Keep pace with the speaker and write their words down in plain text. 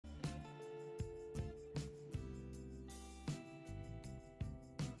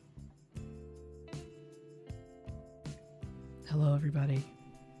Hello, everybody.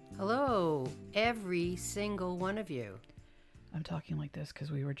 Hello, every single one of you. I'm talking like this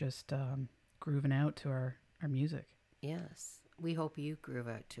because we were just grooving out to our music. Yes, we hope you groove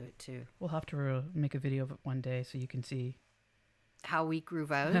out to it too. We'll have to make a video of it one day so you can see How we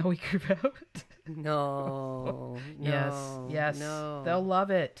groove out? how we groove out. No, Yes. no. They'll love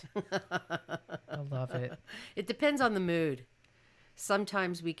it. They'll love it. It depends on the mood.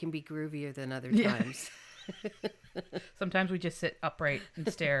 Sometimes we can be groovier than other Yeah. times. Sometimes we just sit upright and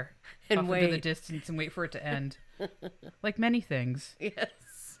stare And off into the wait. distance and wait for it to end. Like many things.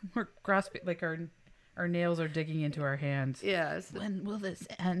 Yes, We're grasping, like our nails are digging into our hands. yes. When will this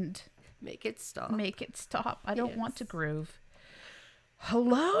end? Make it stop. Make it stop. I don't want to Yes. groove.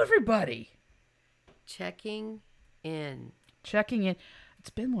 Hello, everybody. Checking in. Checking in.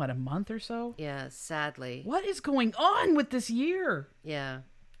 It's been, what, a month or so? Yeah, sadly. What is going on with this year? Yeah,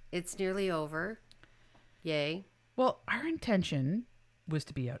 it's nearly over. Yay. Well, our intention was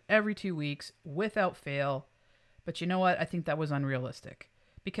to be out every 2 weeks without fail. But you know what? I think that was unrealistic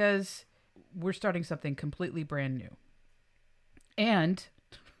because we're starting something completely brand new. And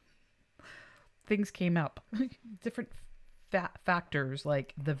things came up. Different factors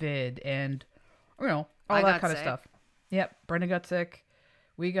like the vid and, all I that got kind of sick. stuff. Yep. Brenda got sick.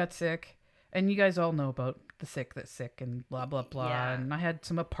 We got sick. And you guys all know about the sick that's sick and blah, blah, blah. Yeah. And I had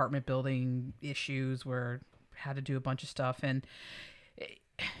some apartment building issues where I had to do a bunch of stuff. And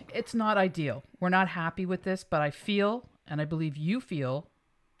it's not ideal. We're not happy with this, but I feel, and I believe you feel,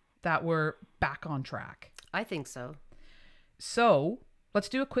 that we're back on track. I think so. So let's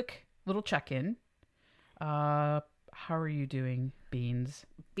do a quick little check-in. How are you doing, Beans?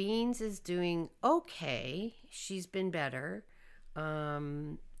 Beans is doing okay. She's been better.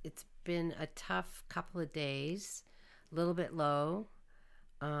 It's been a tough couple of days, a little bit low.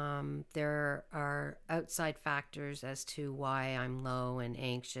 There are outside factors as to why I'm low and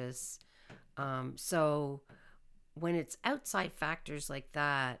anxious. So when it's outside factors like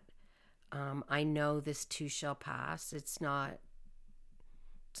that, I know this too shall pass. It's not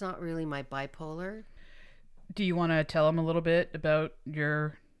really my bipolar. Do you want to tell them a little bit about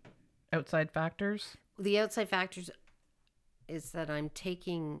your outside factors? The outside factors is that I'm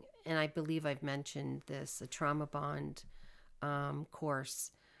taking, and I believe I've mentioned this, a trauma bond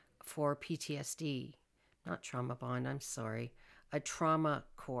course for PTSD. Not trauma bond, I'm sorry. A trauma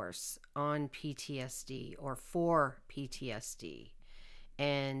course on PTSD or for PTSD.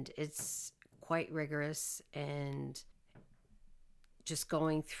 And it's quite rigorous and just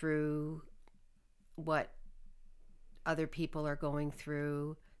going through what other people are going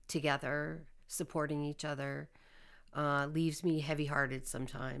through together, supporting each other, leaves me heavy-hearted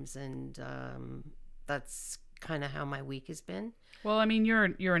sometimes, and that's kind of how my week has been. Well, I mean, you're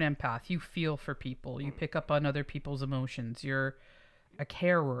an empath. You feel for people. You pick up on other people's emotions. You're a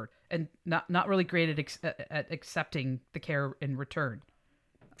carer, and not really great at accepting the care in return.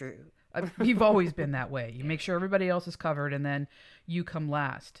 True. You've always been that way. You make sure everybody else is covered, and then you come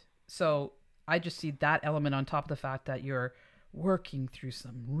last. So I just see that element on top of the fact that you're working through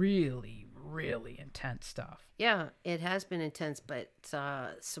some really, really intense stuff. Yeah, it has been intense, but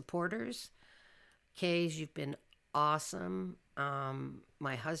supporters, Kays, you've been awesome.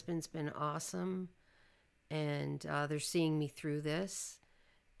 My husband's been awesome, and they're seeing me through this.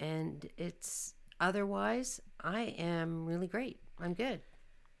 And it's otherwise, I am really great. I'm good.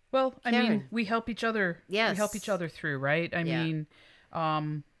 Well, I mean, Karen. we help each other. Yes. We help each other through, right? I Yeah.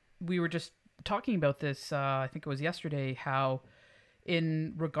 mean, we were just talking about this, I think it was yesterday, how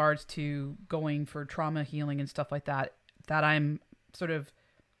in regards to going for trauma healing and stuff like that, that I'm sort of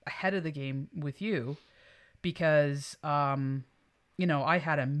ahead of the game with you because, I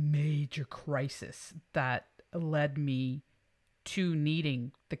had a major crisis that led me to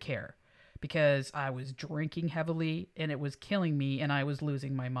needing the care because I was drinking heavily and it was killing me and I was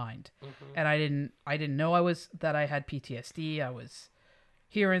losing my mind. And I didn't know that I had PTSD. I was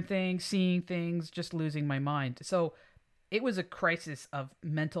hearing things, seeing things, just losing my mind. So it was a crisis of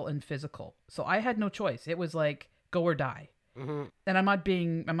mental and physical. So I had no choice. It was like go or die. Mm-hmm. And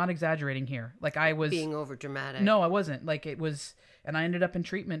I'm not exaggerating here. Like I was Being over dramatic. No, I wasn't. Like it was, and I ended up in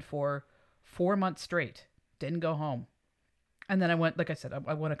treatment for 4 months straight. Didn't go home. And then I went, like I said,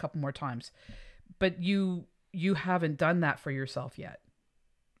 I went a couple more times. But you haven't done that for yourself yet.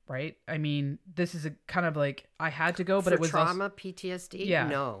 Right? I mean, this is a kind of like I had to go, but For it was trauma, PTSD? yeah.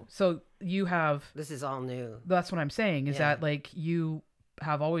 No. So you have, This is all new. that's what I'm saying is Yeah. that like you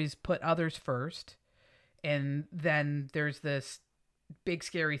have always put others first. And then there's this big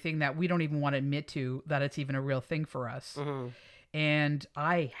scary thing that we don't even want to admit to that it's even a real thing for us. Mm-hmm. And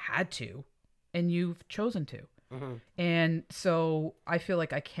I had to, and you've chosen to. Hmm. And so I feel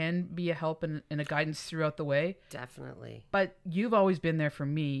like I can be a help and a guidance throughout the way. Definitely. But you've always been there for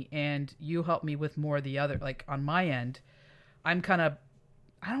me, and you help me with more of the other, like on my end. I'm kind of,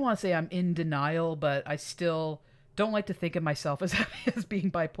 I don't want to say I'm in denial, but I still don't like to think of myself as as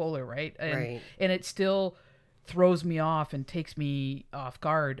being bipolar, right? Right. And it still throws me off and takes me off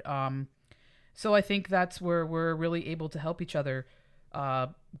guard. So I think that's where we're really able to help each other,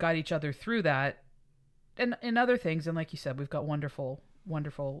 guide each other through that, and other things. And like you said, we've got wonderful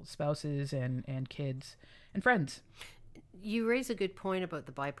spouses and kids and friends. You raise a good point about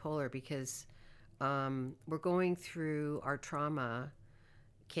the bipolar because we're going through our trauma.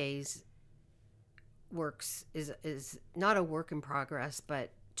 Kay's works is not a work in progress,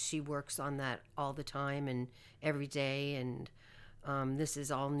 but she works on that all the time and every day, and this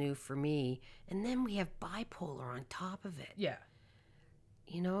is all new for me. And then we have bipolar on top of it, Yeah.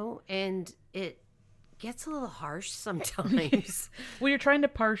 and it gets a little harsh sometimes. Well, you're trying to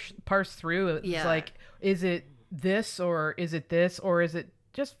parse through. It's Yeah. like, is it this or is it this or is it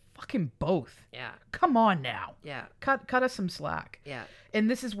just fucking both? Yeah, Come on now. yeah, Cut us some slack. yeah. And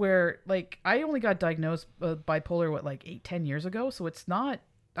this is where, like, I only got diagnosed bipolar, what, like 8-10 years ago? So it's not,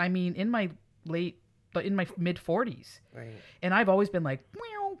 I mean, in my mid 40s. Right. And I've always been like,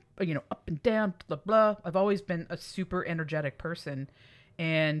 meow, up and down, blah, blah. I've always been a super energetic person.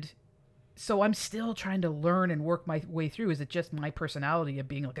 And so I'm still trying to learn and work my way through. Is it just my personality of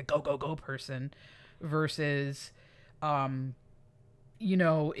being like a go person versus,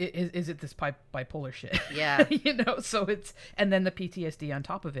 is it this bipolar shit? Yeah. So it's, and then the PTSD on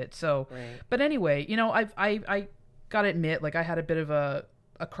top of it. So, Right. but anyway, I gotta admit, like I had a bit of a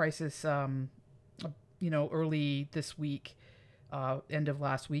crisis, early this week, end of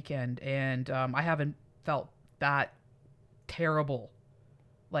last weekend. And, I haven't felt that terrible.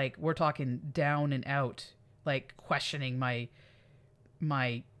 Like we're talking down and out, like questioning my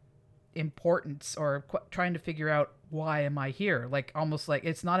importance or trying to figure out why am I here? Like almost like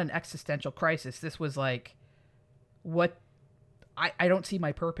it's not an existential crisis. This was like, what? I don't see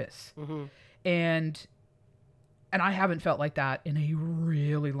my purpose. Mm-hmm. And I haven't felt like that in a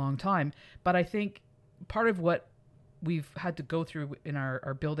really long time. But I think part of what we've had to go through in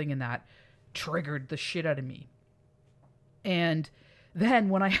our building and that triggered the shit out of me. And then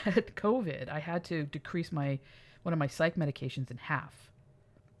when I had COVID, I had to decrease one of my psych medications in half.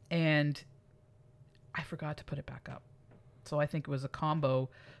 And I forgot to put it back up. So I think it was a combo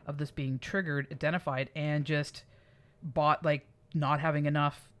of this being triggered, identified, and just bought like not having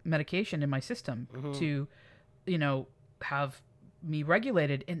enough medication in my system to, have me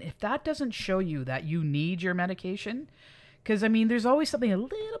regulated. And if that doesn't show you that you need your medication, because I mean, there's always something a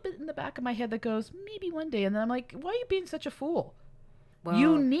little bit in the back of my head that goes, maybe one day. And then I'm like, why are you being such a fool? Well,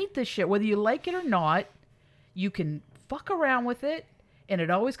 You need this shit, whether you like it or not. You can fuck around with it, and it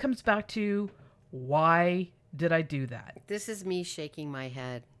always comes back to, why did I do that? this is me shaking my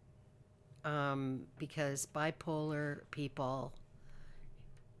head because bipolar people,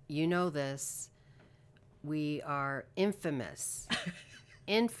 this, we are infamous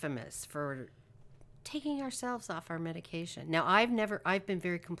for taking ourselves off our medication. Now, I've been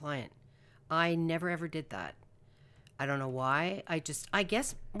very compliant. I never ever did that. I don't know why. I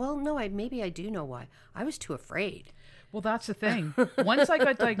guess, well, no, maybe I do know why. I was too afraid. Well, that's the thing. Once I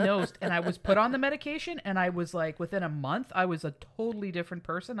got diagnosed and I was put on the medication, and I was like, within a month, I was a totally different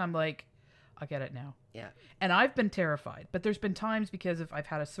person. I'm like, I get it now. Yeah. And I've been terrified, but there's been times because if I've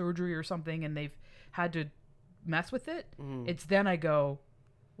had a surgery or something and they've had to mess with it, it's then I go,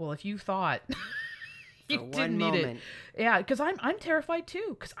 well, if you thought you For one didn't need it. moment. Yeah, because I'm terrified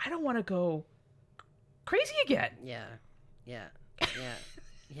too, because I don't want to go crazy again. Yeah. Yeah. Yeah.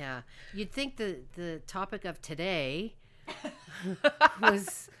 Yeah. You'd think the topic of today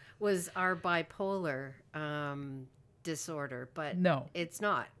was our bipolar disorder, but No. it's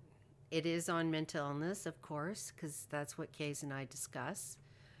not. It is on mental illness, of course, because that's what Kays and I discuss.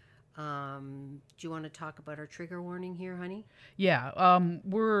 Do you want to talk about our trigger warning here, honey? Yeah,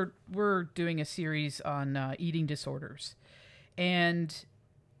 we're doing a series on eating disorders, and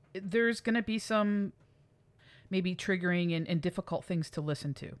there's going to be some maybe triggering and difficult things to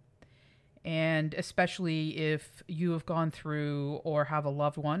listen to, and especially if you have gone through or have a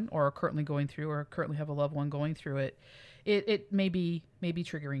loved one or are currently going through or currently have a loved one going through it, it may be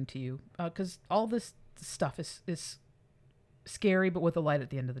triggering to you because all this stuff is scary, but with a light at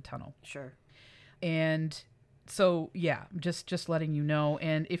the end of the tunnel. Sure. And so, yeah, just letting you know.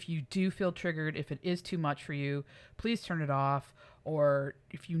 And if you do feel triggered, if it is too much for you, please turn it off. Or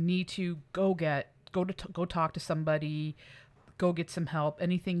if you need to, go talk to somebody, go get some help.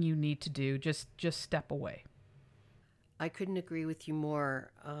 Anything you need to do, just step away. I couldn't agree with you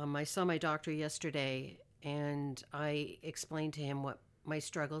more. I saw my doctor yesterday, and I explained to him what my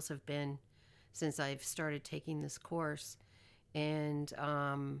struggles have been since I've started taking this course. And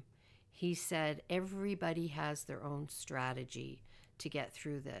he said everybody has their own strategy to get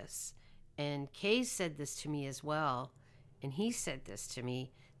through this. And Kay said this to me as well. And he said this to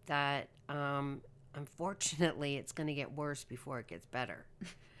me that unfortunately it's going to get worse before it gets better.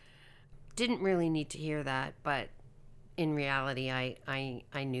 Didn't really need to hear that, but in reality,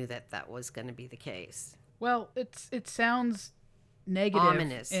 I knew that was going to be the case. Well, it sounds negative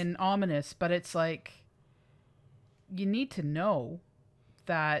Ominous. and ominous, but it's like you need to know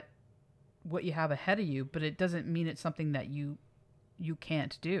that what you have ahead of you, but it doesn't mean it's something that you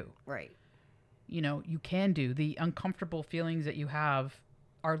can't do. Right. You know, you can do. The uncomfortable feelings that you have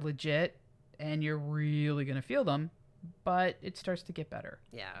are legit and you're really going to feel them, but it starts to get better.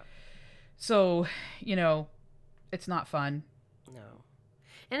 Yeah. So, you know, it's not fun. No.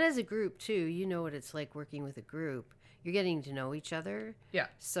 And as a group, too, you know what it's like working with a group. You're getting to know each other. Yeah.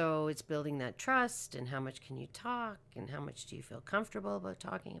 So it's building that trust, and how much can you talk, and how much do you feel comfortable about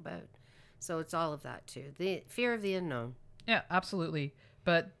talking about. So it's all of that, too. The fear of the unknown. Yeah, absolutely.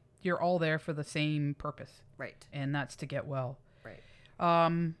 But you're all there for the same purpose. Right. And that's to get well.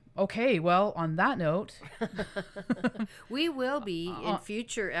 Right. Okay, well, on that note, we will be in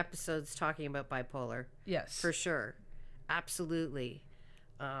future episodes talking about bipolar. yes. For sure. Absolutely.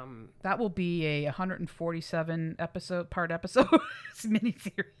 That will be a 147 episode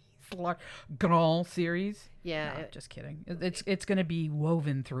mini-series, grand series. Yeah. No, just kidding. It's going to be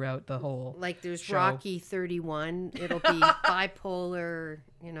woven throughout the whole Like there's show. Rocky 31. It'll be bipolar,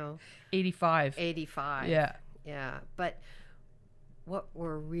 85. 85. Yeah. Yeah. But what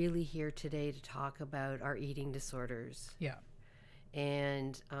we're really here today to talk about are eating disorders. Yeah.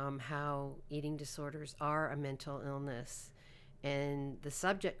 And how eating disorders are a mental illness. And the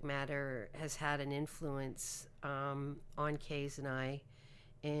subject matter has had an influence on Kays and I.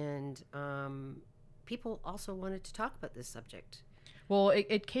 And people also wanted to talk about this subject. Well,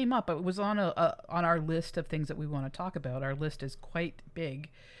 it came up. It was on on our list of things that we want to talk about. Our list is quite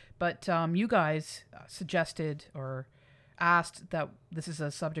big. But you guys suggested or asked that this is a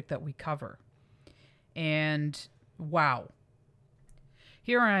subject that we cover. And wow.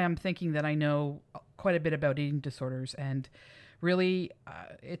 Here I am thinking that I know quite a bit about eating disorders, and really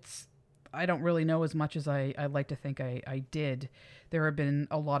I don't really know as much as I'd like to think I did. There have been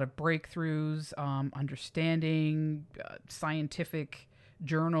a lot of breakthroughs, understanding, scientific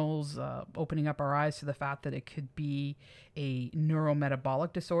journals opening up our eyes to the fact that it could be a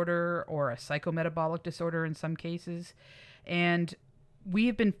neurometabolic disorder or a psychometabolic disorder in some cases. And we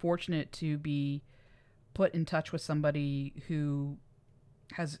have been fortunate to be put in touch with somebody who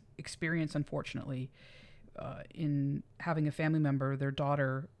has experienced, unfortunately, in having a family member, their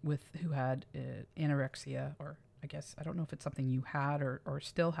daughter, who had anorexia, or I guess, I don't know if it's something you had or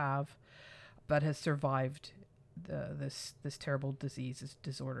still have, but has survived this terrible disease, this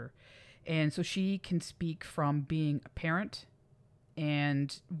disorder. And so she can speak from being a parent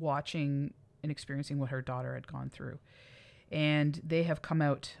and watching and experiencing what her daughter had gone through. And they have come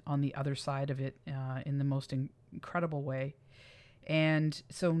out on the other side of it in the most incredible way. And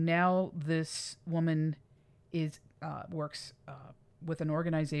so now this woman works with an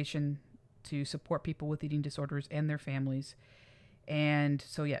organization to support people with eating disorders and their families. And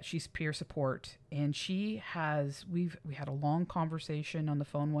so, yeah, she's peer support. And we had a long conversation on the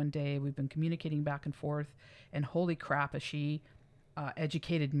phone one day. We've been communicating back and forth. And holy crap, as she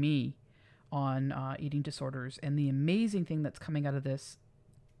educated me on eating disorders. And the amazing thing that's coming out of this,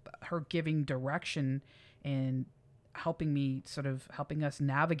 her giving direction and helping us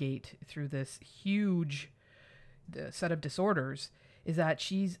navigate through this huge set of disorders, is that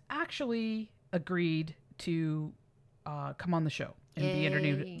she's actually agreed to come on the show and Yay.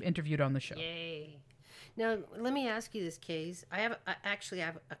 be interviewed on the show. Yay. Now, let me ask you this, Kays. I have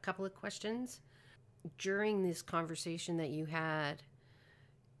a couple of questions. During this conversation that you had,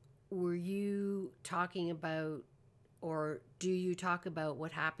 were you talking about, or do you talk about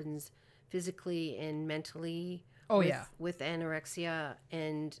what happens physically and mentally with anorexia?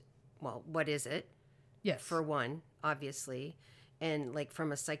 And, well, what is it? Yes. For one, obviously. And, like,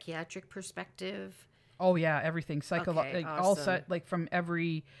 from a psychiatric perspective? Oh, yeah, everything. Okay, awesome. Like from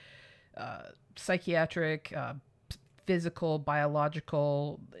every psychiatric, physical,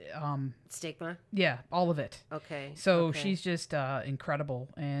 biological. Stigma? Yeah, all of it. Okay. So she's just incredible.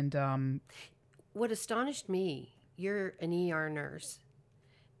 And what astonished me, you're an ER nurse,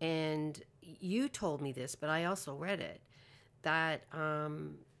 and you told me this, but I also read it, that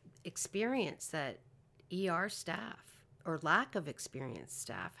experience that ER staff or lack of experience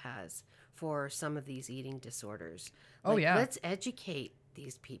staff has for some of these eating disorders. Oh, Like, yeah. let's educate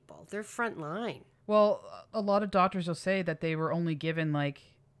these people. They're front line. Well, a lot of doctors will say that they were only given like,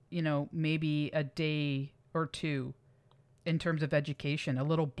 maybe a day or two in terms of education, a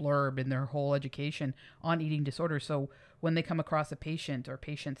little blurb in their whole education on eating disorders. So when they come across a patient or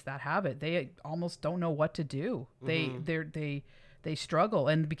patients that have it, they almost don't know what to do. They struggle,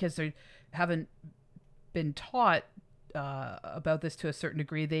 and because they haven't been taught about this to a certain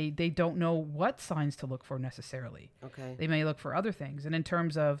degree, they don't know what signs to look for necessarily. Okay. They may look for other things. And in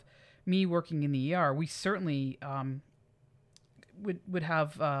terms of me working in the ER, we certainly would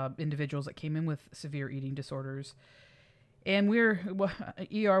have individuals that came in with severe eating disorders. And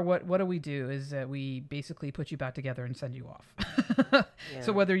ER. What do we do? Is that we basically put you back together and send you off. Yeah.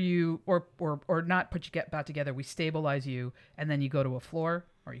 So whether you or not put you back together, we stabilize you, and then you go to a floor,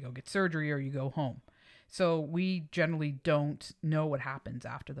 or you go get surgery, or you go home. So we generally don't know what happens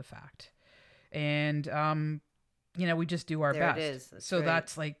after the fact, and we just do our There it best. is. That's So right.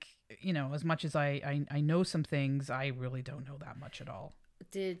 that's like, as much as I know some things, I really don't know that much at all.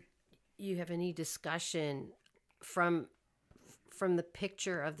 Did you have any discussion from the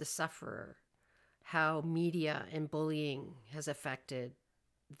picture of the sufferer, how media and bullying has affected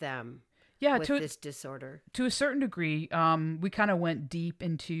them Yeah, with this disorder? to a certain degree, we kind of went deep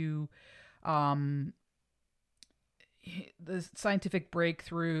into um, the scientific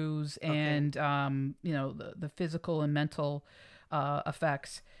breakthroughs and the physical and mental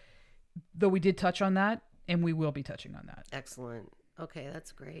effects. Though we did touch on that, and we will be touching on that. Excellent. Okay,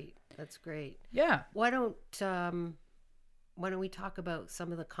 that's great. That's great. Yeah. Why don't we talk about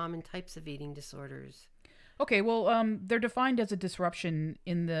some of the common types of eating disorders? Okay. Well, they're defined as a disruption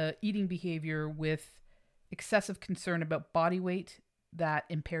in the eating behavior with excessive concern about body weight that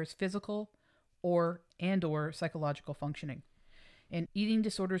impairs physical or psychological functioning. And eating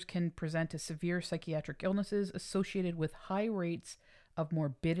disorders can present as severe psychiatric illnesses associated with high rates of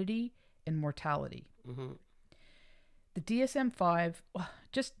morbidity and mortality. Mm-hmm. The DSM-5,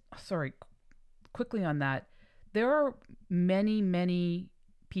 quickly on that, there are many, many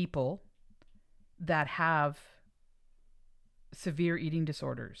people that have severe eating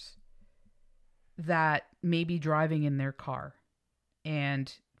disorders that may be driving in their car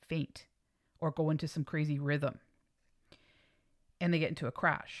and faint or go into some crazy rhythm and they get into a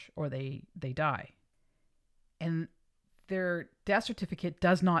crash or they die. And their death certificate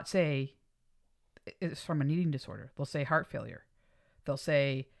does not say it's from an eating disorder. They'll say heart failure. They'll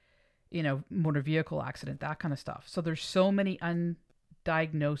say, motor vehicle accident, that kind of stuff. So there's so many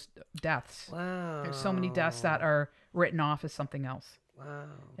undiagnosed deaths. Wow. There's so many deaths that are written off as something else. Wow.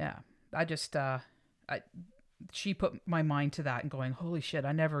 Yeah. I just, she put my mind to that and going, holy shit,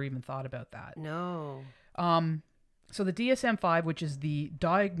 I never even thought about that. No. So the DSM-5, which is the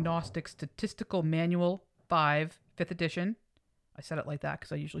Diagnostic Statistical Manual 5, 5th edition, I said it like that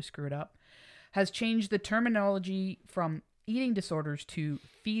because I usually screw it up, has changed the terminology from eating disorders to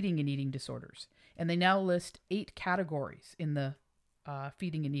feeding and eating disorders. And they now list 8 categories in the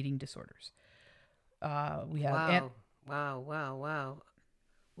feeding and eating disorders. We have Wow.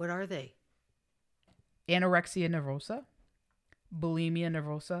 What are they? anorexia nervosa, bulimia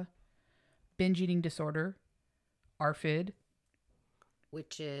nervosa, binge eating disorder, ARFID,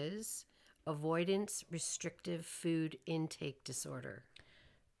 Which is avoidance restrictive food intake disorder.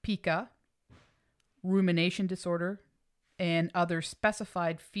 pica, rumination disorder, and other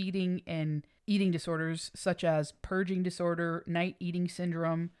specified feeding and eating disorders such as purging disorder, night eating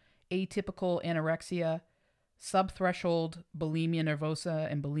syndrome, atypical anorexia, subthreshold bulimia nervosa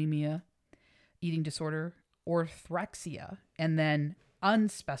and bulimia eating disorder, orthorexia, and then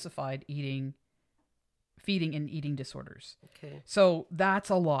unspecified feeding and eating disorders. Okay. So that's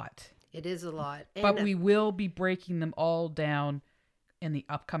a lot. It is a lot. But we will be breaking them all down in the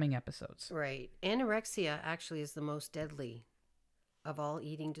upcoming episodes. Right. Anorexia actually is the most deadly of all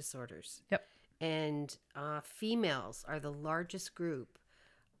eating disorders. Yep. And females are the largest group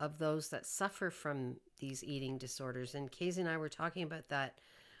of those that suffer from these eating disorders. And Casey and I were talking about that.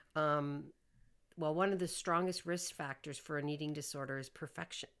 One of the strongest risk factors for an eating disorder is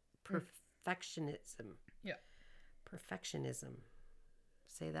perfectionism. Yeah. Perfectionism.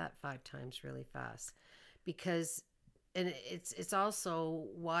 Say that 5 times really fast. Because, and it's also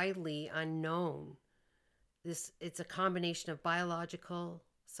widely unknown. It's a combination of biological,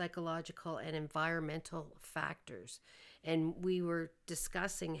 psychological, and environmental factors. And we were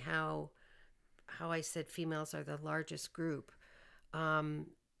discussing how I said females are the largest group.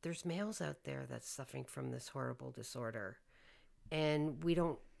 There's males out there that's suffering from this horrible disorder, and we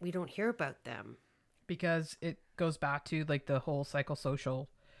don't hear about them because it goes back to like the whole psychosocial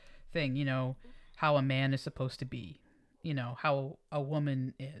thing, how a man is supposed to be, how a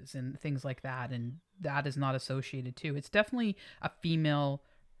woman is and things like that. And that is not associated to. It's definitely a female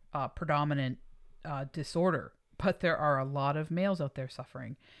predominant disorder, but there are a lot of males out there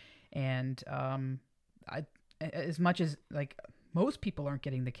suffering. And I, as much as like most people aren't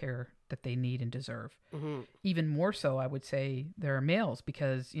getting the care that they need and deserve, even more so, I would say there are males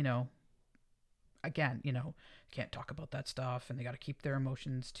because, again, can't talk about that stuff and they got to keep their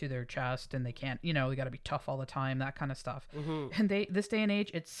emotions to their chest and they can't, they got to be tough all the time, that kind of stuff. And this day and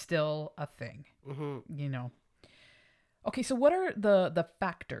age, it's still a thing, Okay, so what are the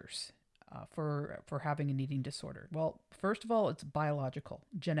factors for having an eating disorder? Well, first of all, it's biological,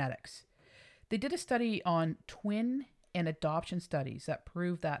 genetics. They did a study on twin and adoption studies that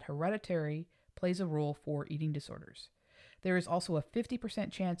prove that hereditary plays a role for eating disorders. There is also a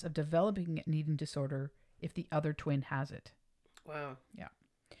 50% chance of developing an eating disorder if the other twin has it. Wow. Yeah.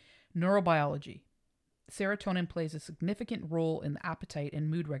 Neurobiology. Serotonin plays a significant role in appetite and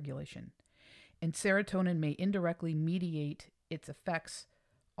mood regulation, and serotonin may indirectly mediate its effects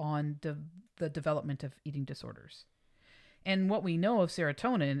on the development of eating disorders. And what we know of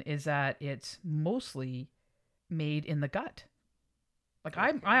serotonin is that it's mostly made in the gut. Like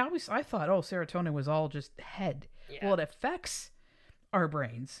I thought, serotonin was all just head. Yeah. Well, it affects our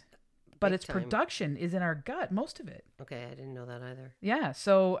brains, but its production is in our gut, most of it. Okay, I didn't know that either. Yeah,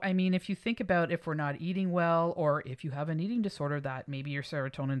 so I mean, if you think about if we're not eating well, or if you have an eating disorder that maybe your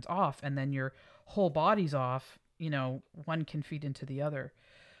serotonin's off and then your whole body's off, one can feed into the other.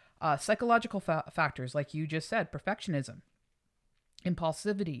 Psychological factors, like you just said, perfectionism,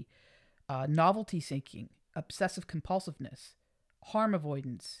 impulsivity, novelty seeking, obsessive compulsiveness, harm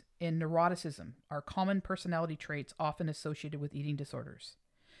avoidance, and neuroticism are common personality traits often associated with eating disorders.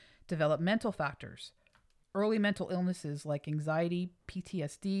 Developmental factors, early mental illnesses like anxiety,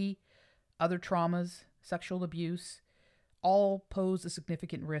 PTSD, other traumas, sexual abuse, all pose a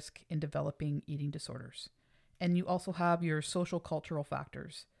significant risk in developing eating disorders. And you also have your social cultural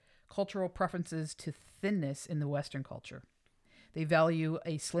factors, cultural preferences to thinness in the Western culture. They value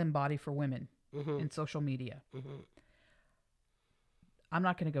a slim body for women in social media. I'm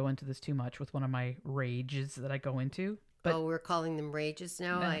not going to go into this too much with one of my rages that I go into. But we're calling them rages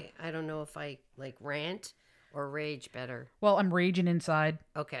now? No. I don't know if I like rant or rage better. Well, I'm raging inside.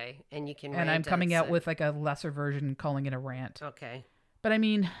 Okay, and you can rant I'm coming outside. Out with like a lesser version, calling it a rant. Okay. But I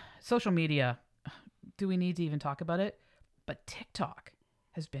mean, social media, do we need to even talk about it? But TikTok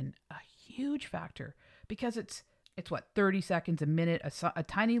has been a huge factor because it's what, 30 seconds, a minute, a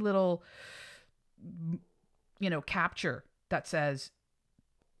tiny little, capture that says,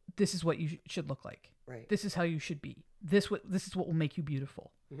 this is what you should look like. Right. This is how you should be. This is what will make you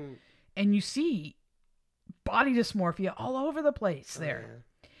beautiful. And you see body dysmorphia all over the place there.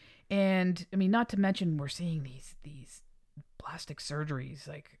 Yeah. And I mean, not to mention we're seeing these plastic surgeries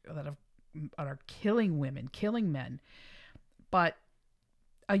like that are killing women, killing men. But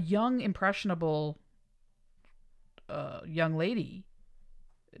a young, impressionable young lady,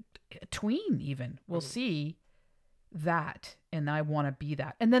 a tween even, will see that, and I want to be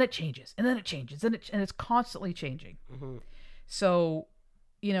that, and then it changes, and then it changes, and it's constantly changing. So,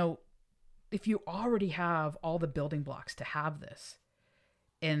 if you already have all the building blocks to have this,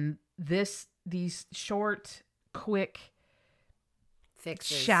 and these short, quick,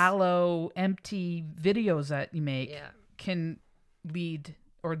 fixes, shallow, empty videos that you make can lead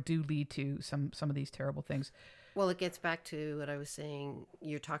to some of these terrible things. Well, it gets back to what I was saying.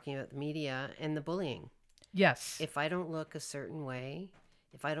 You're talking about the media and the bullying. Yes. If I don't look a certain way,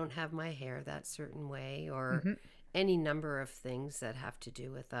 if I don't have my hair that certain way, or any number of things that have to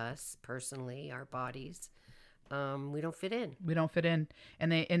do with us personally, our bodies, we don't fit in. We don't fit in,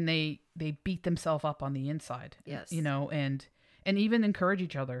 and they beat themselves up on the inside. Yes. And even encourage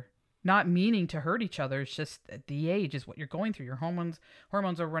each other, not meaning to hurt each other. It's just the age is what you're going through. Your hormones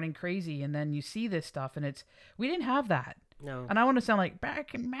are running crazy, and then you see this stuff, and we didn't have that. No. And I want to sound like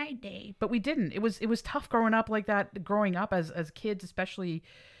back in my day, but we didn't. It was tough growing up like that, growing up as kids, especially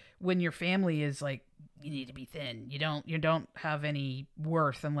when your family is like, you need to be thin. You don't have any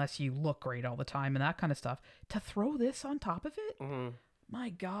worth unless you look great all the time and that kind of stuff. To throw this on top of it? My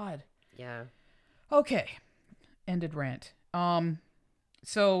God. Yeah. Okay. Ended rant.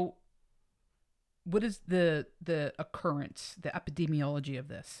 So what is the occurrence, the epidemiology of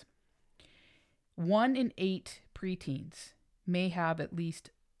this? 1 in 8 preteens may have at least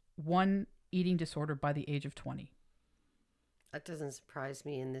one eating disorder by the age of 20. That doesn't surprise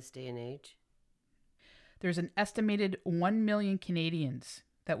me in this day and age. There's an estimated 1 million Canadians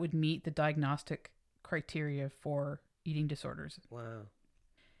that would meet the diagnostic criteria for eating disorders. Wow.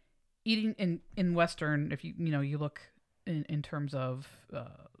 Eating in Western, if you look in terms of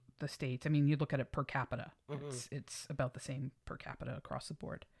the states, I mean, you look at it per capita. It's about the same per capita across the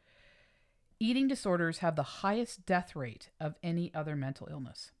board. Eating disorders have the highest death rate of any other mental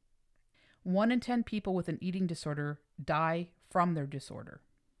illness. 1 in 10 people with an eating disorder die from their disorder.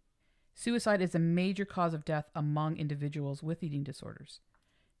 Suicide is a major cause of death among individuals with eating disorders.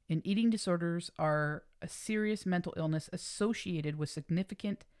 And eating disorders are a serious mental illness associated with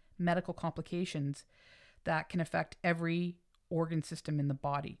significant medical complications that can affect every organ system in the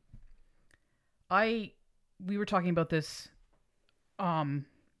body. We were talking about this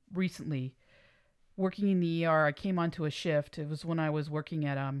recently. Working in the ER, I came onto a shift. It was when I was working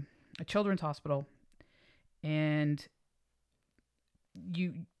at a children's hospital, and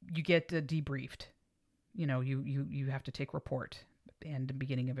you get debriefed. You have to take report at the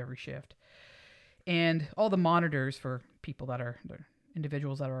beginning of every shift, and all the monitors for people that are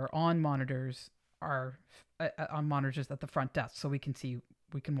individuals that are on monitors are on monitors at the front desk, so we can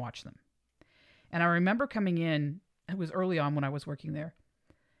watch them. And I remember coming in. It was early on when I was working there,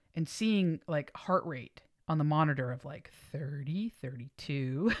 and seeing like heart rate on the monitor of like 30,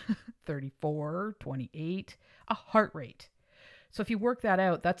 32, 34, 28, a heart rate. So if you work that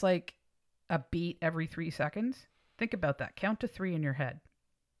out, that's like a beat every 3 seconds. Think about that. Count to 3 in your head.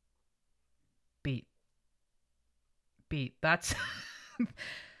 Beat. That's,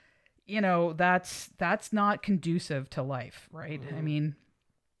 that's not conducive to life, right? I mean,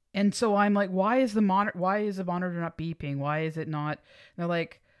 and so I'm like, why is the monitor not beeping? Why is it not? And they're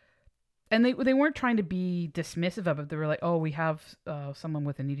like, and they weren't trying to be dismissive of it. They were like, oh, we have someone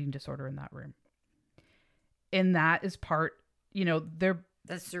with an eating disorder in that room. And that is part,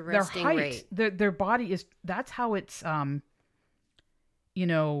 that's the resting rate. Their body is, that's how it's,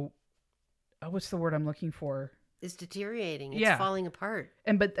 what's the word I'm looking for? It's deteriorating. It's falling apart.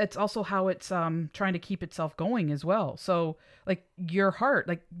 But it's also how it's trying to keep itself going as well. So like your heart,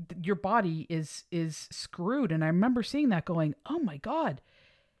 like your body is screwed. And I remember seeing that going, oh my God.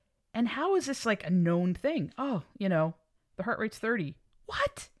 And how is this like a known thing? Oh, the heart rate's 30.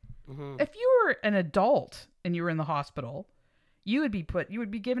 What? Mm-hmm. If you were an adult and you were in the hospital, you would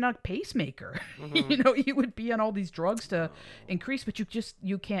be given a pacemaker. Mm-hmm. You would be on all these drugs to increase, but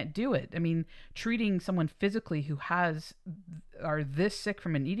you can't do it. I mean, treating someone physically who are this sick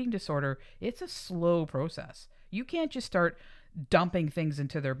from an eating disorder, it's a slow process. You can't just start dumping things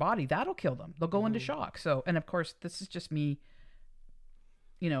into their body. That'll kill them. They'll go into shock. So, and of course, this is just me,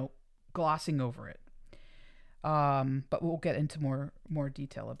 glossing over it. But we'll get into more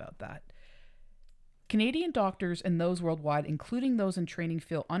detail about that. Canadian doctors and those worldwide, including those in training,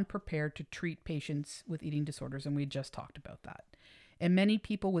 feel unprepared to treat patients with eating disorders, and we just talked about that. And many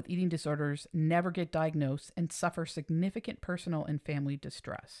people with eating disorders never get diagnosed and suffer significant personal and family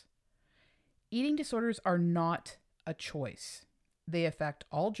distress. Eating disorders are not a choice. They affect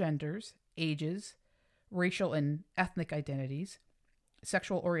all genders, ages, racial and ethnic identities,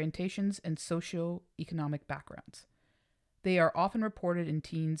 sexual orientations, and socioeconomic backgrounds. They are often reported in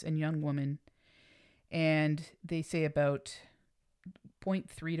teens and young women, and they say about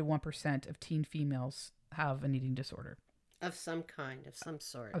 0.3 to 1% of teen females have an eating disorder. Of some kind, of some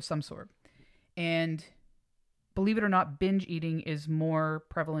sort. Of some sort. And believe it or not, binge eating is more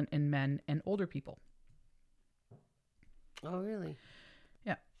prevalent in men and older people. Oh, really?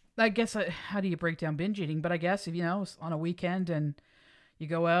 Yeah. I guess, how do you break down binge eating? But I guess if, it's on a weekend and you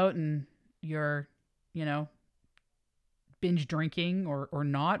go out and you're, binge drinking or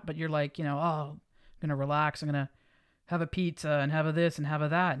not, but you're like, oh, I'm going to relax. I'm going to have a pizza and have a this and have a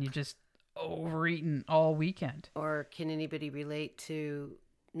that. And you just overeaten all weekend. Or can anybody relate to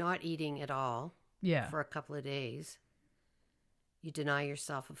not eating at all? Yeah. For a couple of days. You deny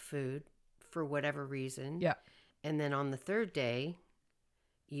yourself of food for whatever reason. Yeah. And then on the third day,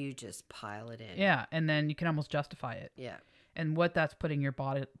 you just pile it in. Yeah. And then you can almost justify it. Yeah. And what that's putting your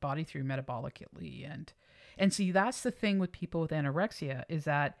body through metabolically. And see, that's the thing with people with anorexia is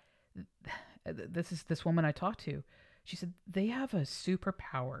that this woman I talked to, she said they have a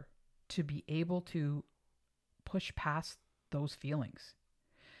superpower to be able to push past those feelings.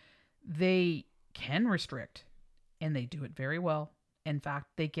 They can restrict, and they do it very well. In fact,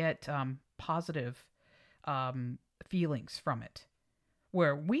 they get positive feelings from it,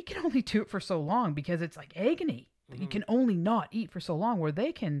 where we can only do it for so long because it's like agony. Mm-hmm. You can only not eat for so long, where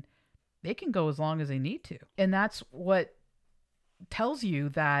they can go as long as they need to. And that's what tells you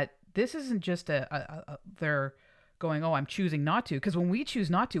that this isn't just they're going, oh, I'm choosing not to. Because when we choose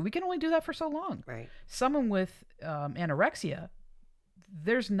not to, we can only do that for so long. Right. Someone with anorexia,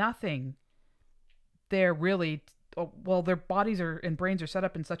 there's nothing there really, well, their bodies are and brains are set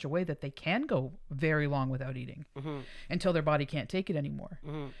up in such a way that they can go very long without eating until their body can't take it anymore.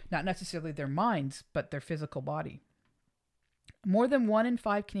 Not necessarily their minds, but their physical body. More than 1 in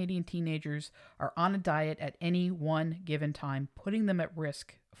 5 Canadian teenagers are on a diet at any one given time, putting them at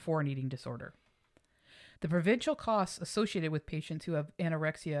risk for an eating disorder. The provincial costs associated with patients who have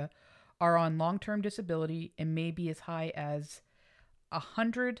anorexia are on long-term disability and may be as high as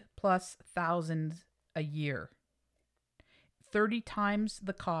 100,000+ a year, 30 times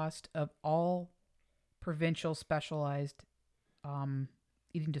the cost of all provincial specialized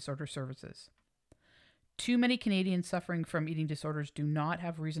eating disorder services. Too many Canadians suffering from eating disorders do not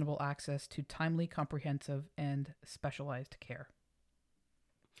have reasonable access to timely, comprehensive, and specialized care.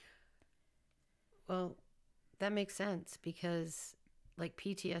 Well, that makes sense because, like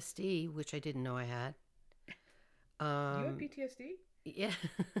PTSD, which I didn't know I had. Do you have PTSD? Yeah,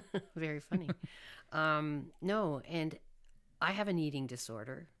 very funny. No, and I have an eating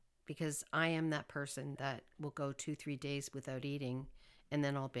disorder because I am that person that will go 2-3 days without eating, and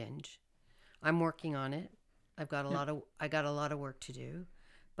then I'll binge. I'm working on it. I got a lot of work to do,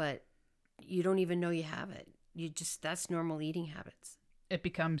 but you don't even know you have it. That's normal eating habits. It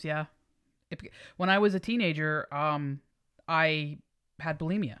becomes, yeah. When I was a teenager, I had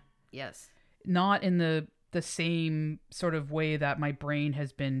bulimia. Yes. Not in the same sort of way that my brain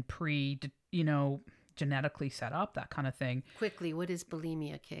has been genetically set up, that kind of thing. Quickly, what is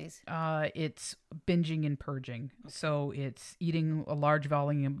bulimia, Case? It's binging and purging. Okay. So it's eating a large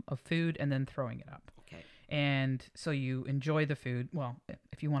volume of food and then throwing it up. Okay. And so you enjoy the food, well,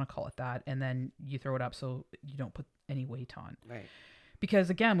 if you want to call it that, and then you throw it up so you don't put any weight on. Right.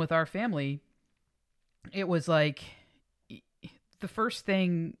 Because again, with our family, it was like the first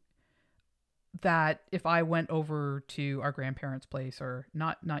thing that if I went over to our grandparents' place, or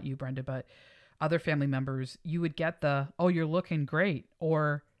not you, Brenda, but other family members, you would get oh, you're looking great,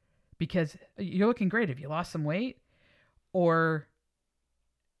 or because you're looking great. Have you lost some weight? Or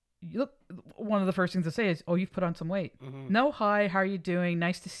you look, one of the first things to say is, oh, you've put on some weight. Mm-hmm. No, hi, how are you doing?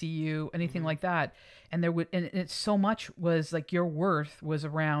 Nice to see you. Anything like that. And and it's so much was like your worth was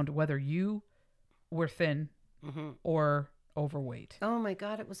around whether you were thin or overweight. Oh my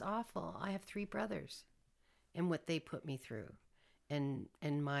God, it was awful. I have 3 brothers, and what they put me through, and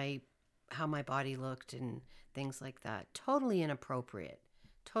how my body looked and things like that. Totally inappropriate.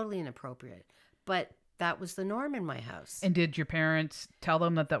 But that was the norm in my house. And did your parents tell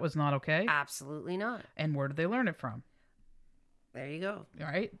them that was not okay? Absolutely not. And where did they learn it from? There you go.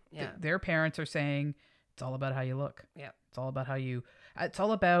 Right? Yeah. Their parents are saying it's all about how you look. Yeah. It's all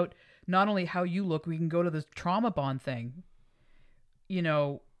about not only how you look. We can go to this trauma bond thing.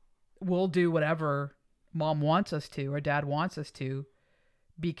 We'll do whatever mom wants us to or dad wants us to,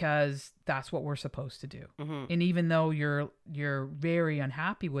 because that's what we're supposed to do. Mm-hmm. And even though you're very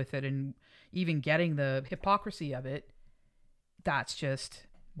unhappy with it, and even getting the hypocrisy of it, that's just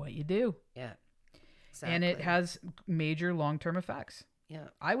what you do. Yeah. Exactly. And it has major long-term effects. Yeah.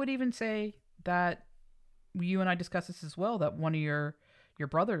 I would even say that you and I discussed this as well, that one of your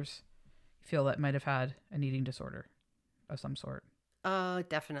brothers feel that might have had an eating disorder of some sort.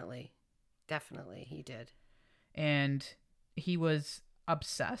 Definitely he did. And he was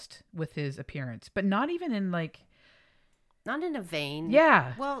obsessed with his appearance, but not even in not in a vein.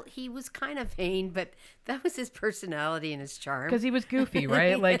 Yeah. Well, he was kind of vain, but that was his personality and his charm. Because he was goofy,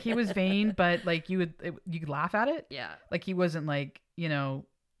 right? Like he was vain, but like you could laugh at it. Yeah. Like he wasn't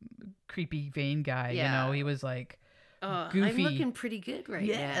creepy vain guy. Yeah. He was like goofy. I'm looking pretty good now.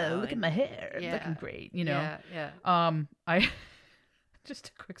 Yeah. Look at my hair. Yeah. Looking great. Yeah. I just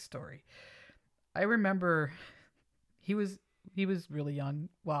a quick story. I remember he was really young.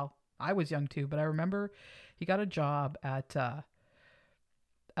 Well, I was young too, but I remember he got a job at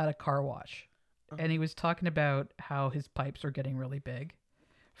a car wash, and he was talking about how his pipes are getting really big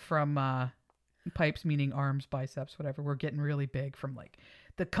from pipes, meaning arms, biceps, whatever, were getting really big from like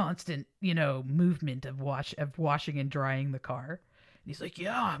the constant, movement of washing and drying the car. And he's like,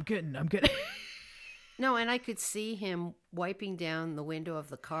 yeah, I'm getting. No, and I could see him wiping down the window of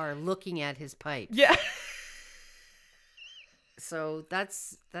the car, looking at his pipes. Yeah. So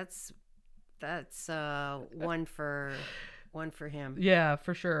that's one for him. Yeah,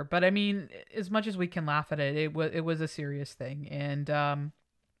 for sure. But I mean, as much as we can laugh at it, it was a serious thing, and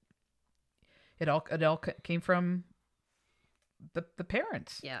it all came from the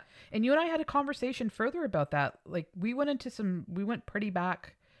parents. Yeah. And you and I had a conversation further about that. Like we went pretty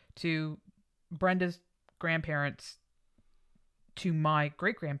back to Brenda's grandparents, to my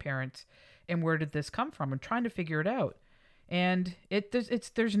great grandparents, and where did this come from, and trying to figure it out. And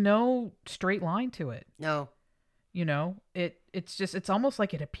there's no straight line to it. No. You know, it's almost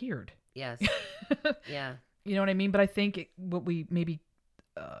like it appeared. Yes. Yeah. You know what I mean? But I think what we maybe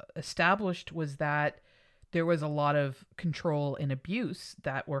established was that there was a lot of control and abuse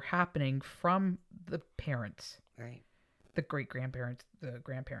that were happening from the parents, Right. the great grandparents, the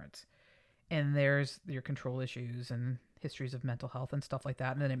grandparents. And there's your control issues and histories of mental health and stuff like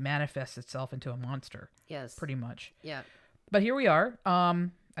that. And then it manifests itself into a monster, Yes. pretty much. Yeah. But here we are.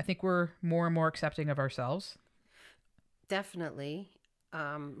 I think we're more and more accepting of ourselves. Definitely.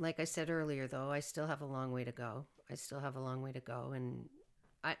 Like I said earlier, though, I still have a long way to go. And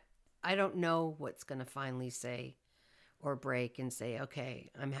I don't know what's going to finally say or break and say,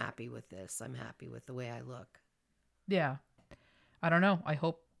 okay, I'm happy with this. I'm happy with the way I look. Yeah. I don't know. I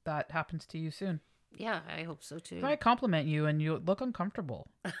hope that happens to you soon. Yeah, I hope so too. If I compliment you and you look uncomfortable,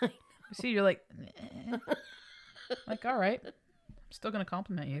 you see, you're like, eh. Like, all right, I'm still going to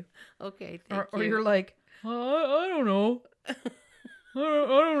compliment you. Okay, thank Or you. you're like, I don't know. I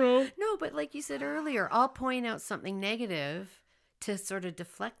don't know. No, but like you said earlier, I'll point out something negative to sort of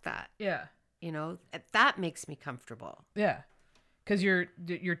deflect that. Yeah. You know, that makes me comfortable. Yeah. Because you're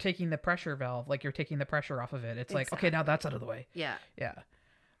taking the pressure valve, like you're taking the pressure off of it. It's like, okay, now that's out of the way. Yeah. Yeah.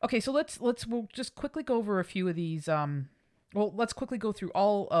 Okay, so we'll just quickly go over a few of these. Let's quickly go through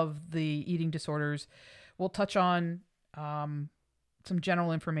all of the eating disorders. We'll touch on some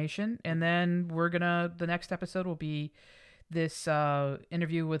general information, and then the next episode will be this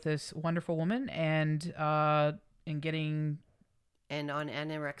interview with this wonderful woman and getting And on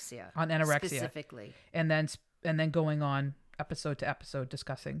anorexia. specifically, and then going on episode to episode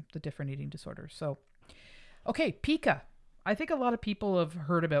discussing the different eating disorders. So, okay, pica. I think a lot of people have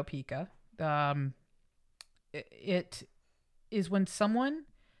heard about pica. It is when someone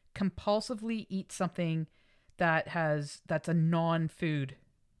compulsively eats something that's a non-food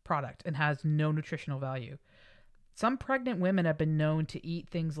product and has no nutritional value. Some pregnant women have been known to eat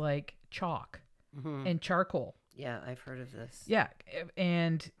things like chalk and charcoal. Yeah, I've heard of this. Yeah,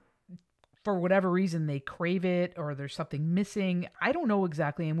 and for whatever reason they crave it or there's something missing. I don't know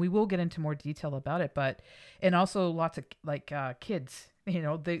exactly, and we will get into more detail about it. And also lots of kids, you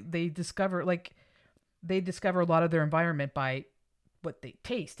know, they discover a lot of their environment by what they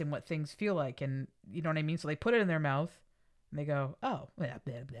taste and what things feel like, and you know what I mean. So they put it in their mouth and they go, oh, blah,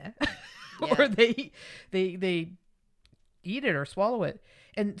 blah, blah. Yeah. Or they eat it or swallow it.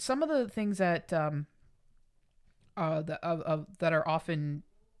 And some of the things that that are often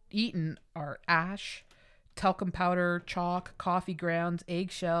eaten are ash, talcum powder, chalk, coffee grounds,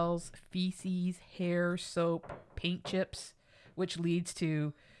 eggshells, feces, hair, soap, paint chips, which leads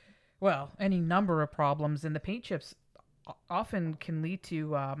to, well, any number of problems. And the paint chips often can lead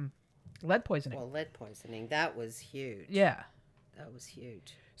to lead poisoning. Well, lead poisoning, that was huge. Yeah. That was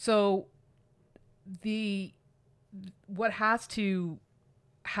huge. So what has to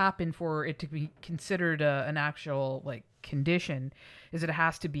happen for it to be considered an actual condition is it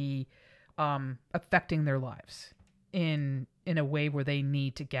has to be affecting their lives in a way where they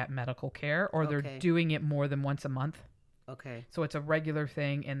need to get medical care, or they're doing it more than once a month. Okay. So it's a regular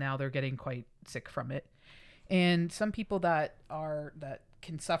thing, and now they're getting quite sick from it. And some people that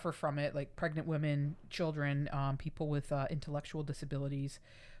can suffer from it, like pregnant women, children, people with intellectual disabilities,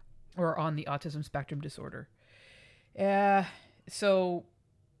 or on the autism spectrum disorder. So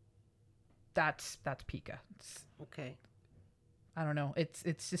that's pica. Okay. I don't know. It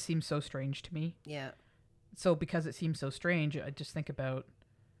just seems so strange to me. Yeah. So because it seems so strange, I just think about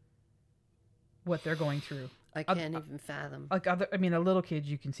what they're going through. I can't even fathom. A little kid,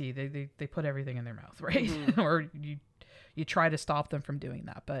 you can see they put everything in their mouth, right? Mm-hmm. Or you try to stop them from doing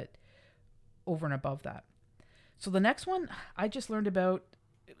that, but over and above that. So the next one I just learned about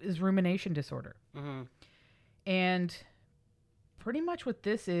is rumination disorder. Mm-hmm. And pretty much what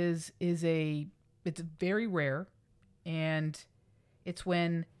this is it's very rare, and it's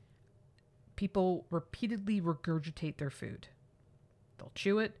when people repeatedly regurgitate their food. They'll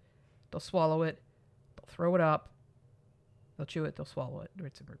chew it, they'll swallow it, they'll throw it up, they'll chew it, they'll swallow it,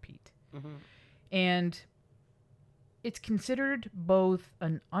 rinse and repeat. Mm-hmm. And it's considered both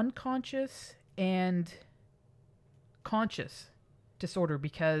an unconscious and conscious disorder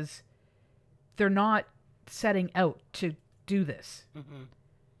because they're not setting out to do this. Mm-hmm.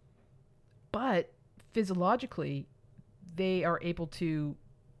 But physiologically, they are able to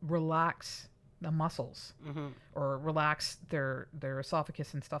relax the muscles Mm-hmm. or relax their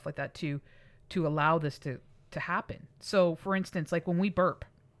esophagus and stuff like that to allow this to happen. So, for instance, like when we burp,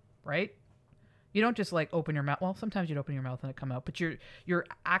 right? You don't just like open your mouth. Well, sometimes you'd open your mouth and it come out, but you're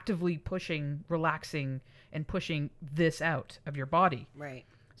actively pushing, relaxing, and pushing this out of your body. Right.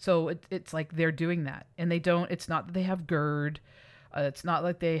 So it's like they're doing that, and they don't. It's not that they have GERD. It's not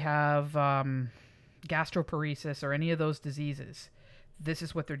like they have gastroparesis or any of those diseases. This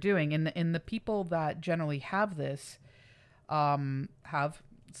is what they're doing, and the people that generally have this have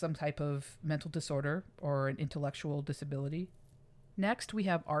some type of mental disorder or an intellectual disability. Next, we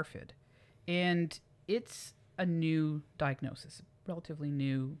have ARFID, and it's a new diagnosis, relatively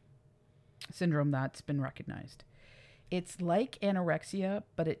new syndrome that's been recognized. It's like anorexia,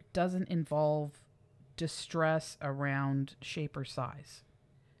 but it doesn't involve distress around shape or size.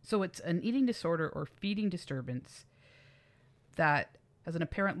 So it's an eating disorder or feeding disturbance that has an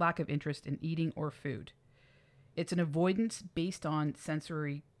apparent lack of interest in eating or food. It's an avoidance based on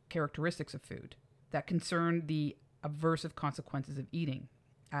sensory characteristics of food that concern the aversive consequences of eating,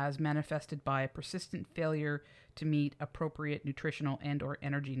 as manifested by a persistent failure to meet appropriate nutritional and or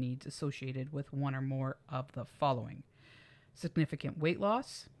energy needs associated with one or more of the following: significant weight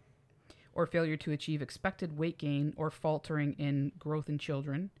loss, or failure to achieve expected weight gain or faltering in growth in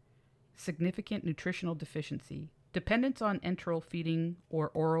children, significant nutritional deficiency, dependence on enteral feeding or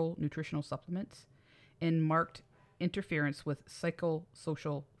oral nutritional supplements, and marked interference with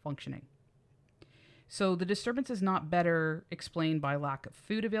psychosocial functioning. So the disturbance is not better explained by lack of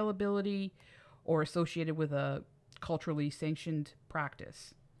food availability or associated with a culturally sanctioned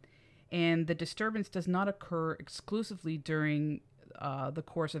practice. And the disturbance does not occur exclusively during the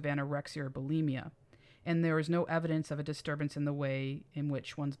course of anorexia or bulimia. And there is no evidence of a disturbance in the way in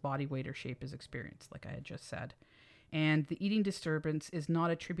which one's body weight or shape is experienced, like I had just said. And the eating disturbance is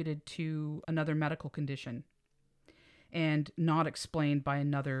not attributed to another medical condition and not explained by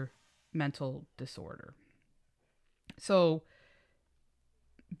another mental disorder. So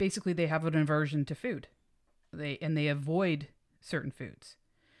basically they have an aversion to food. They avoid certain foods.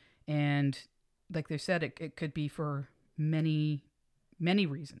 And like they said, it could be for many, many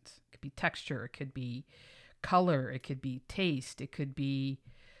reasons. It could be texture, it could be color, it could be taste, it could be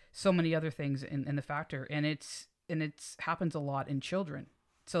so many other things in the factor. And it's happens a lot in children.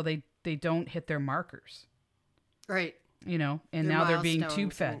 So they don't hit their markers. Right. You know, and Their now they're being milestones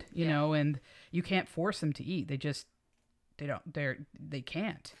tube fed, and- you yeah. know, and you can't force them to eat. They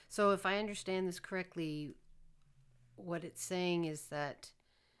can't. So if I understand this correctly, what it's saying is that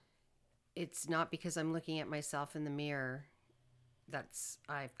it's not because I'm looking at myself in the mirror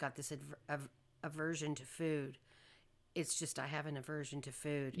I've got this aversion to food. It's just I have an aversion to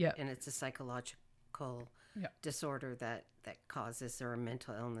food, Yeah. and it's a psychological Yeah. disorder that causes, or a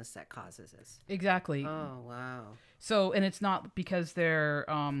mental illness that causes this. Exactly. Oh, wow. So, and it's not because they're,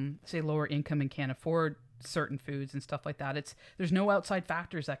 say, lower income and can't afford certain foods and stuff like that. There's no outside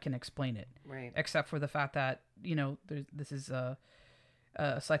factors that can explain it, Right. except for the fact that, you know, this is a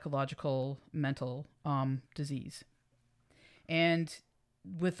psychological mental disease. And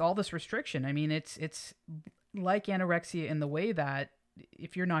with all this restriction, I mean, it's like anorexia in the way that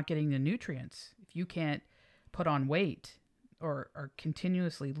if you're not getting the nutrients, if you can't put on weight or are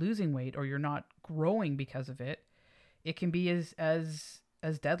continuously losing weight, or you're not growing because of it, it can be as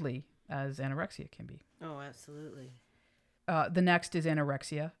deadly as anorexia can be. Oh, absolutely. The next is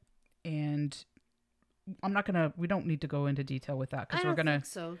anorexia, and we don't need to go into detail with that because I don't think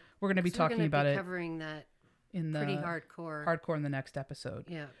so. we're gonna be 'Cause we're talking gonna about be it covering that in the pretty hardcore. hardcore in the next episode.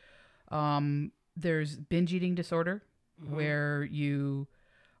 Yeah. There's binge eating disorder, where you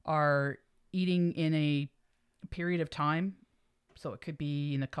are eating in a period of time. So it could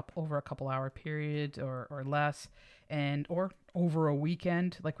be in over a couple hour period or less, or over a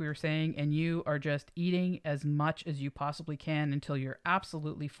weekend, like we were saying, and you are just eating as much as you possibly can until you're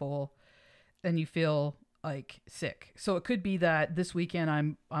absolutely full, and you feel like sick. So it could be that this weekend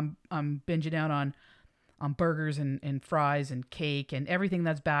I'm binging out on burgers and fries and cake and everything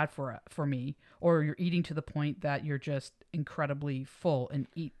that's bad for me, or you're eating to the point that you're just incredibly full and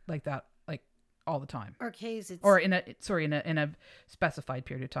eat like that like all the time, Or case it's or in a specified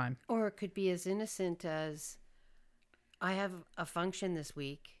period of time. Or it could be as innocent as, I have a function this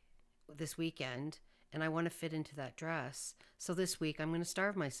weekend, and I want to fit into that dress. So this week I'm going to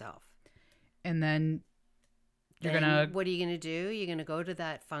starve myself. And then What are you going to do? You're going to go to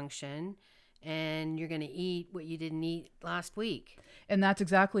that function, and you're going to eat what you didn't eat last week. And that's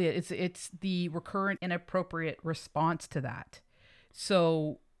exactly it. It's the recurrent inappropriate response to that.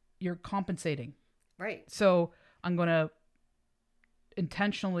 So you're compensating. Right. So I'm going to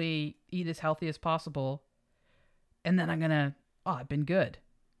intentionally eat as healthy as possible, and then I'm going to, I've been good.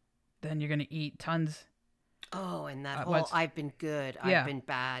 Then you're going to eat tons Oh, and that whole What's I've been good, I've yeah, been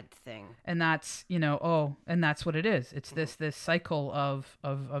bad thing. and that's and that's what it is. It's this cycle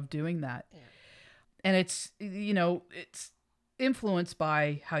of doing that, Yeah. and it's it's influenced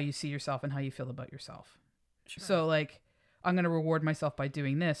by how you see yourself and how you feel about yourself. Sure. So like, I'm going to reward myself by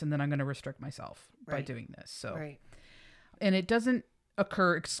doing this, and then I'm going to restrict myself by Right. doing this. So, Right. and it doesn't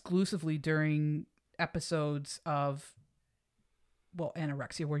occur exclusively during episodes of, well,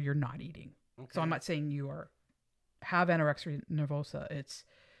 anorexia where you're not eating. Okay. So I'm not saying have anorexia nervosa. It's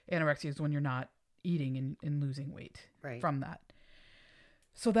anorexia is when you're not eating and losing weight Right. from that.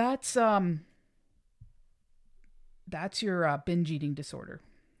 So that's your binge eating disorder.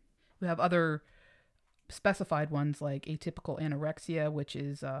 We have other specified ones like atypical anorexia, which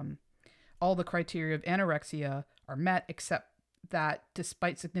is all the criteria of anorexia are met except that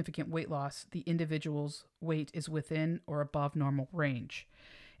despite significant weight loss, the individual's weight is within or above normal range.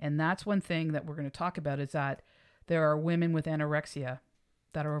 And that's one thing that we're going to talk about is that there are women with anorexia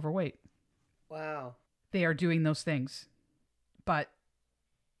that are overweight. Wow. They are doing those things, but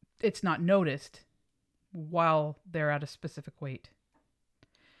it's not noticed while they're at a specific weight.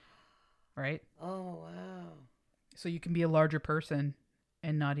 Right? Oh, wow. So you can be a larger person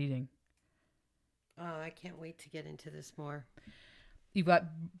and not eating. Oh, I can't wait to get into this more. You've got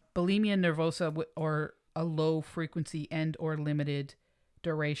bulimia nervosa or a low frequency and or limited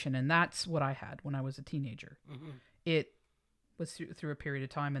duration. And that's what I had when I was a teenager. Mm-hmm. It was through a period of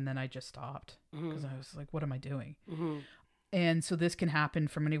time and then I just stopped because Mm-hmm. I was like, what am I doing? Mm-hmm. And so this can happen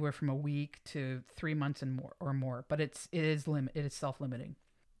from anywhere from a week to 3 months and more, but it is self-limiting.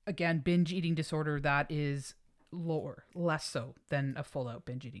 Again, binge eating disorder, that is less so than a full out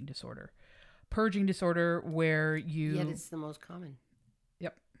binge eating disorder. Purging disorder, where Yet it's the most common.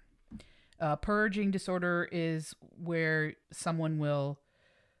 Yep. Purging disorder is where someone will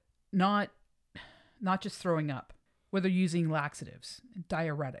not just throwing up, where they're using laxatives,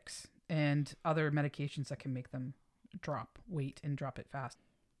 diuretics, and other medications that can make them drop weight and drop it fast.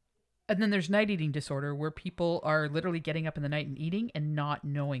 And then there's night eating disorder, where people are literally getting up in the night and eating and not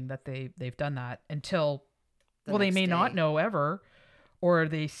knowing that they've done that until, The well, they next may not day. know ever, or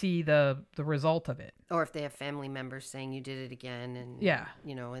they see the result of it. Or if they have family members saying you did it again and, Yeah.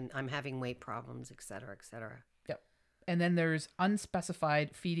 and I'm having weight problems, et cetera, et cetera. Yep. And then there's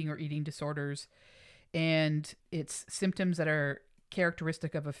unspecified feeding or eating disorders, and it's symptoms that are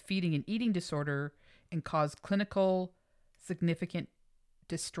characteristic of a feeding and eating disorder and cause clinical significant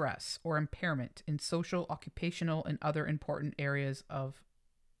distress or impairment in social, occupational, and other important areas of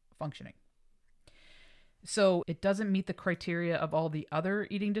functioning. So it doesn't meet the criteria of all the other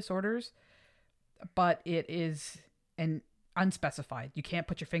eating disorders, but it is an unspecified. You can't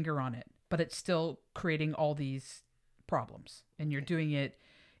put your finger on it, but it's still creating all these problems, and you're doing it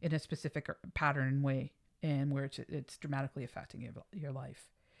in a specific pattern and way, and where it's dramatically affecting your life.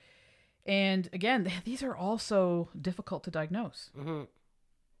 And again, these are also difficult to diagnose. Mm-hmm.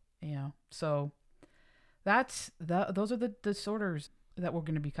 So those are the disorders that we're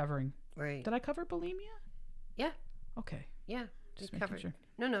going to be covering. Right. Did I cover bulimia? Yeah. Okay. Yeah. Just We making covered. sure.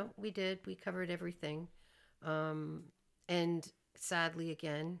 No, we did. We covered everything. And sadly,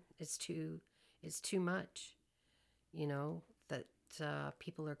 again, it's too much. That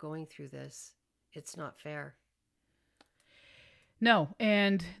people are going through this. It's not fair. No,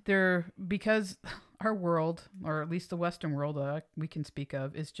 and because our world, or at least the Western world we can speak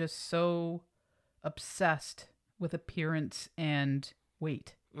of, is just so obsessed with appearance and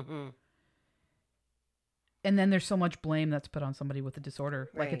weight. Mm-hmm. And then there's so much blame that's put on somebody with a disorder,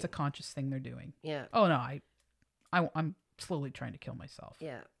 like it's a Right. conscious thing they're doing. Yeah. Oh no, I'm slowly trying to kill myself.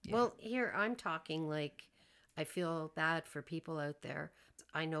 Yeah. Yeah. Well, here I'm talking like I feel bad for people out there.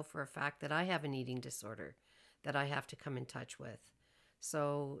 I know for a fact that I have an eating disorder that I have to come in touch with.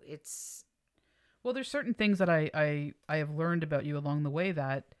 So it's Well, there's certain things that I have learned about you along the way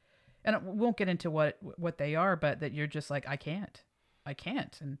that, and I won't get into what they are, but that you're just like, I can't,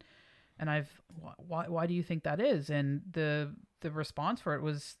 and why do you think that is? And the response for it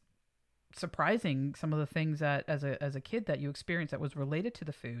was surprising. Some of the things that as a kid that you experienced that was related to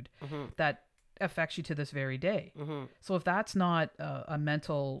the food mm-hmm, that affects you to this very day. mm-hmm. So if that's not a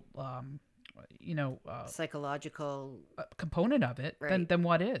mental, Psychological, component of it, Right. then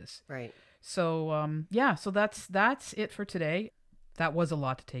what is? right. So so that's it for today. That was a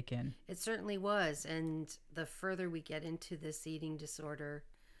lot to take in. It certainly was. And the further we get into this eating disorder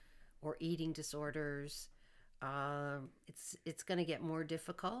or eating disorders, it's going to get more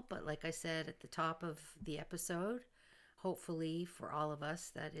difficult. But like I said at the top of the episode, hopefully for all of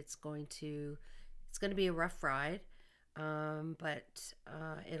us that it's going to be a rough ride, but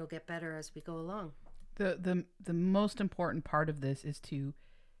it'll get better as we go along. The most important part of this is to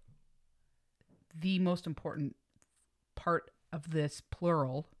the most important part of this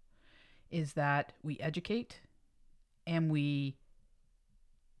plural is that we educate and we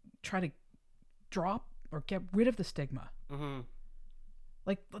try to drop or get rid of the stigma. Mm-hmm.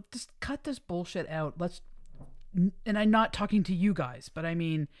 Like, let's just cut this bullshit out. And I'm not talking to you guys, but I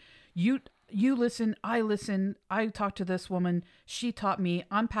mean, you listen, I talk to this woman, she taught me,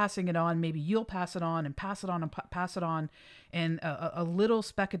 I'm passing it on, maybe you'll pass it on and pass it on and pass it on, and a little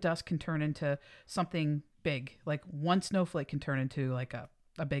speck of dust can turn into something big. Like one snowflake can turn into like a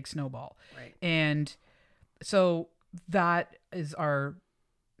big snowball. Right. And so that is our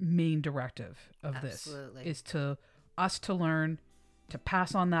main directive of Absolutely. this, is to us to learn, to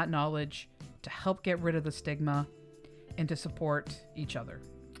pass on that knowledge, to help get rid of the stigma, and to support each other.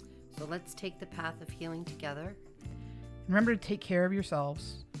 So let's take the path of healing together. Remember to take care of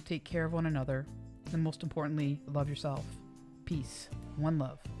yourselves, take care of one another, and most importantly, love yourself. Peace. One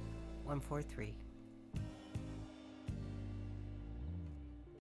love. 143.